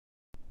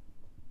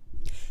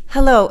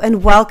Hello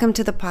and welcome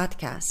to the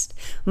podcast.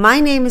 My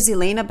name is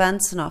Elena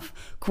Bensonoff,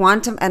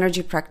 quantum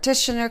energy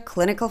practitioner,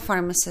 clinical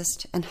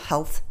pharmacist, and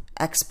health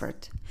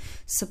expert.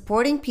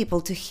 Supporting people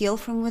to heal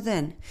from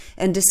within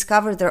and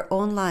discover their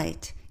own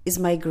light is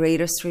my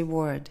greatest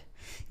reward.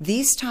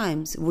 These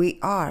times we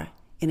are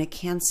in a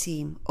can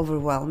seem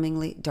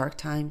overwhelmingly dark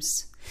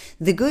times.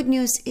 The good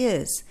news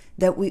is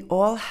that we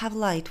all have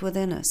light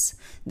within us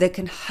that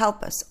can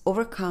help us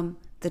overcome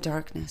the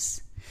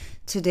darkness.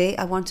 Today,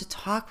 I want to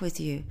talk with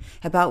you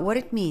about what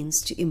it means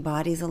to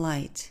embody the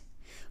light.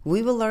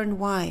 We will learn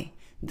why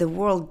the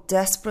world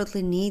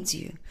desperately needs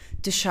you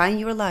to shine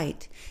your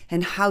light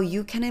and how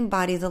you can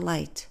embody the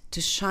light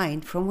to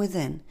shine from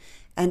within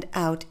and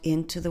out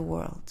into the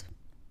world.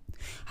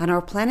 On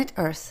our planet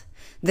Earth,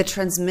 the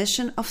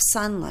transmission of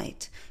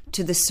sunlight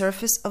to the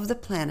surface of the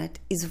planet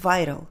is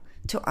vital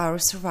to our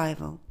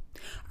survival.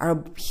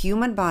 Our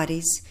human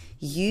bodies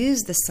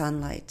use the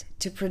sunlight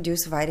to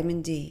produce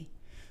vitamin D.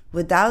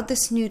 Without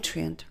this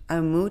nutrient,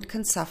 our mood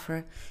can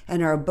suffer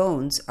and our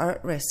bones are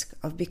at risk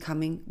of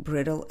becoming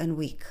brittle and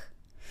weak.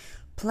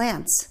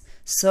 Plants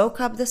soak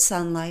up the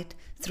sunlight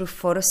through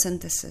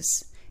photosynthesis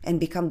and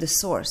become the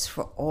source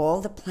for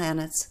all the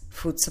planet's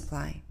food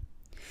supply.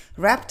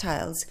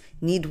 Reptiles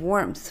need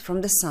warmth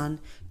from the sun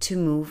to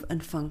move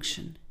and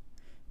function.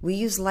 We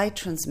use light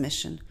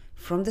transmission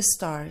from the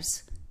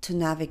stars to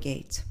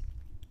navigate.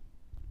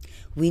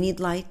 We need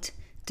light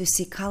to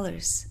see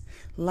colors.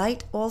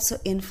 Light also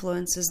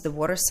influences the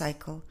water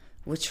cycle,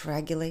 which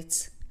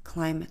regulates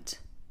climate.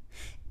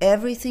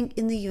 Everything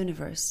in the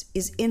universe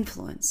is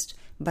influenced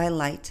by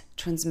light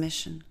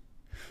transmission.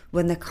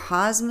 When the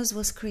cosmos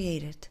was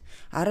created,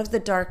 out of the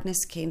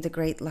darkness came the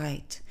great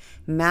light,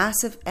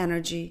 massive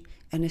energy,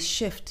 and a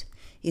shift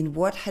in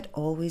what had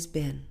always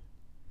been.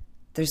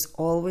 There's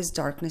always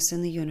darkness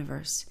in the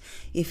universe.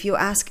 If you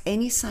ask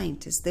any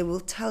scientist, they will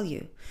tell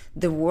you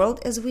the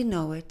world as we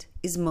know it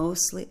is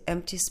mostly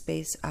empty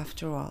space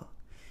after all.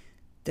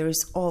 There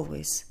is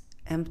always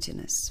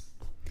emptiness.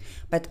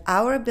 But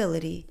our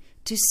ability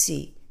to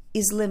see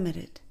is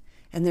limited,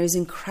 and there's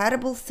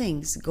incredible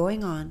things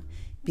going on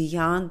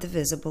beyond the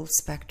visible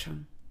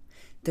spectrum.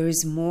 There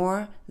is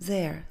more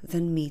there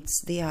than meets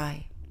the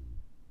eye.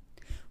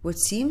 What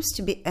seems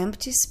to be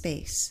empty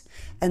space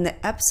and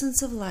the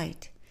absence of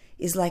light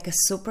is like a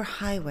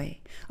superhighway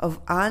of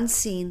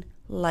unseen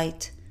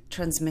light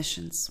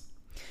transmissions.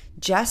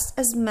 Just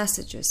as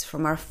messages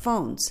from our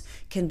phones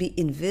can be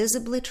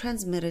invisibly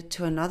transmitted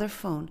to another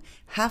phone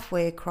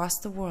halfway across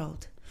the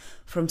world,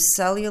 from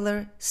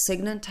cellular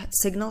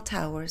signal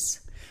towers,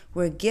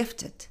 we're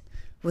gifted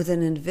with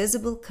an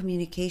invisible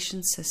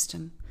communication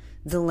system,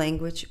 the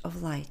language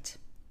of light.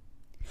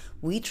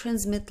 We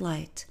transmit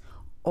light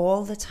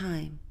all the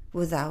time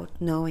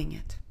without knowing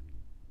it.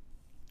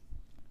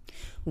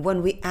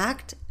 When we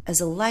act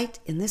as a light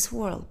in this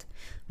world,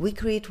 we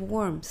create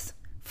warmth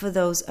for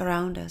those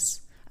around us.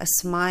 A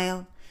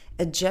smile,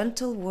 a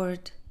gentle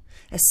word,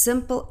 a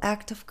simple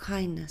act of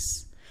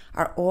kindness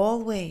are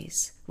all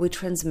ways we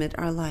transmit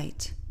our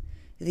light.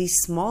 These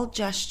small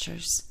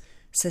gestures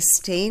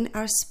sustain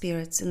our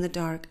spirits in the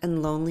dark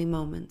and lonely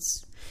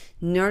moments,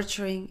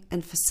 nurturing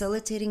and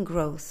facilitating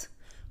growth,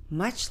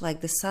 much like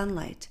the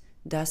sunlight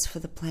does for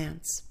the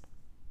plants.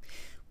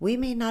 We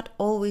may not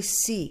always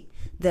see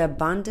the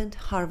abundant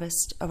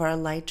harvest of our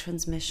light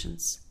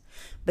transmissions,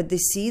 but the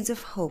seeds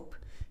of hope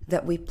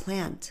that we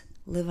plant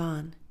live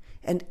on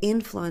and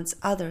influence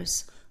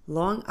others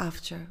long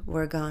after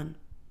we're gone.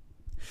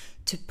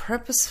 To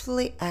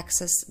purposefully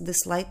access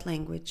this light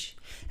language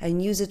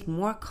and use it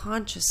more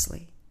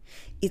consciously,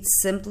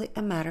 it's simply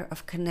a matter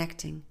of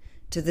connecting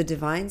to the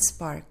divine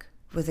spark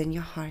within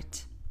your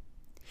heart,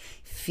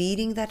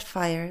 feeding that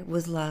fire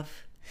with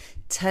love,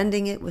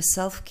 tending it with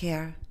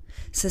self-care,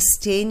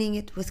 sustaining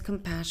it with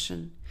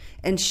compassion,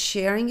 and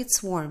sharing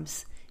its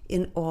warmth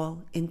in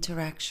all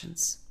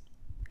interactions.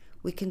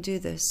 We can do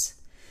this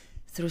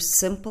through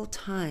simple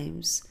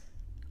times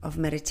of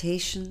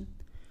meditation,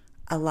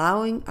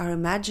 allowing our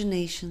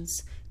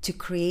imaginations to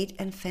create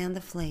and fan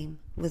the flame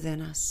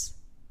within us.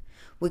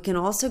 We can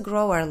also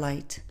grow our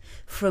light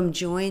from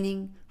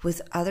joining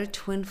with other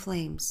twin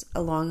flames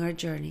along our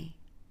journey.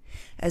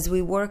 As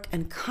we work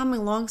and come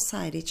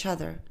alongside each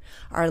other,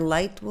 our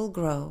light will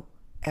grow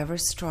ever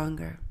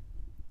stronger.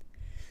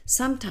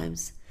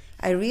 Sometimes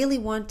I really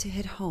want to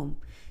hit home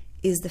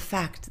is the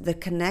fact that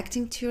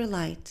connecting to your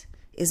light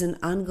is an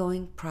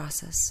ongoing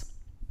process.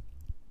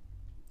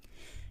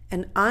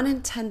 An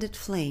unintended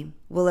flame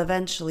will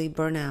eventually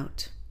burn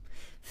out.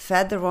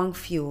 Fed the wrong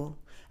fuel,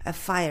 a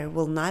fire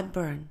will not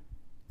burn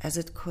as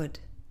it could.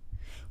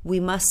 We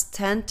must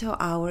tend to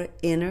our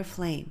inner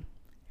flame.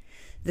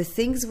 The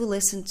things we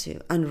listen to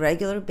on a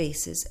regular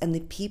basis and the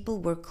people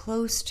we're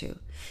close to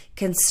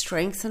can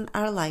strengthen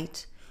our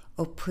light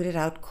or put it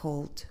out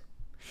cold.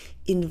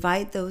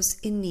 Invite those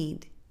in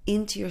need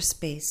into your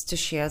space to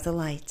share the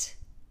light.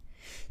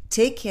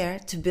 Take care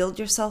to build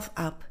yourself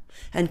up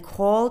and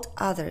call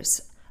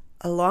others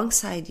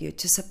alongside you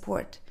to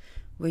support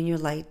when your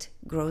light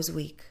grows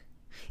weak.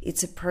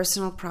 It's a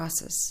personal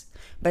process.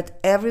 but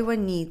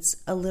everyone needs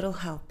a little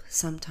help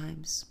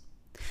sometimes.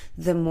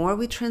 The more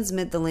we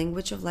transmit the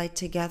language of light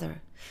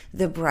together,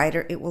 the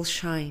brighter it will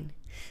shine.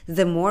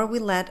 The more we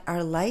let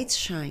our lights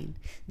shine,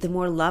 the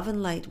more love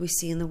and light we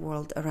see in the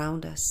world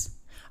around us.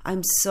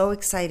 I'm so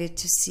excited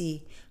to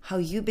see how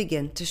you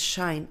begin to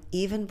shine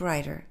even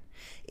brighter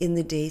in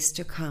the days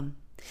to come.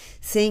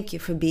 Thank you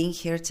for being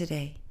here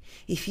today.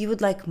 If you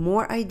would like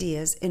more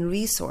ideas and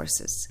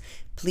resources,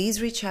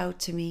 please reach out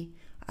to me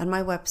on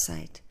my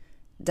website,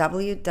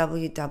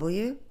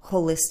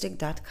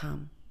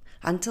 www.holistic.com.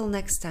 Until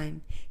next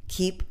time,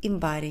 keep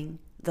embodying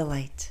the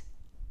light.